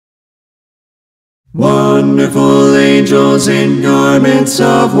Wonderful angels in garments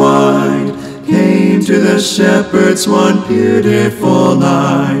of white came to the shepherds one beautiful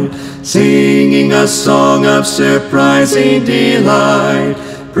night, singing a song of surprising delight.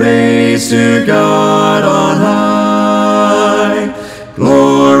 Praise to God on high.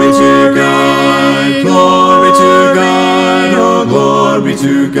 Glory to God, glory to God, oh glory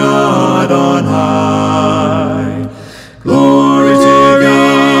to God on high. Glory to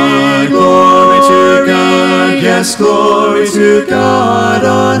God, glory to God, yes, glory to God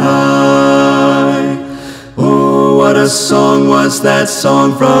on high. Oh, what a song was that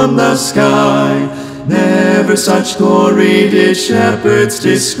song from the sky. Never such glory did shepherds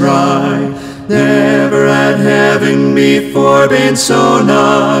descry. Never had heaven before been so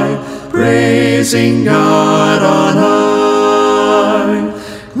nigh, praising God on high.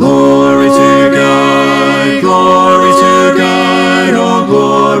 Glory to God, glory to God, oh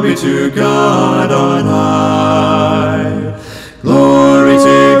glory to God on high. Glory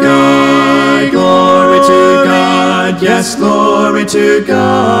to God, glory to God, yes, glory to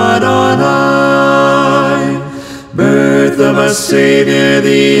God on high. Birth of a Savior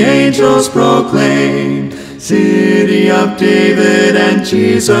the angels proclaimed, City of David and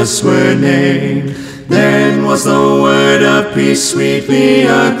Jesus were named. Then was the word of peace sweetly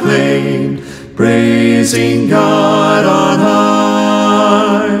acclaimed, praising God on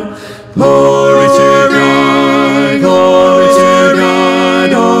high. Glory to God, glory to God,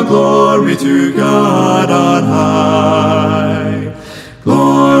 oh glory to God on high.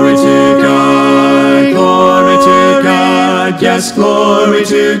 Glory to God, glory to God, yes, glory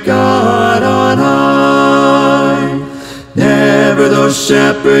to God on high. Never those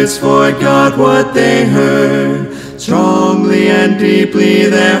shepherds forgot what they heard. Strongly and deeply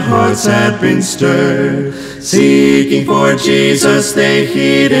their hearts had been stirred. Seeking for Jesus they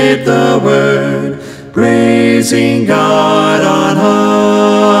heeded the word, praising God on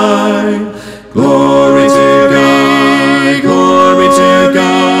high. Glory to God, glory to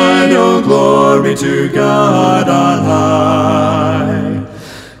God, oh glory to God on high.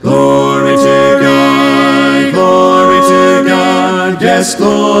 Glory to God, glory to God, yes,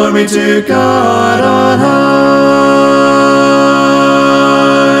 glory to God on high.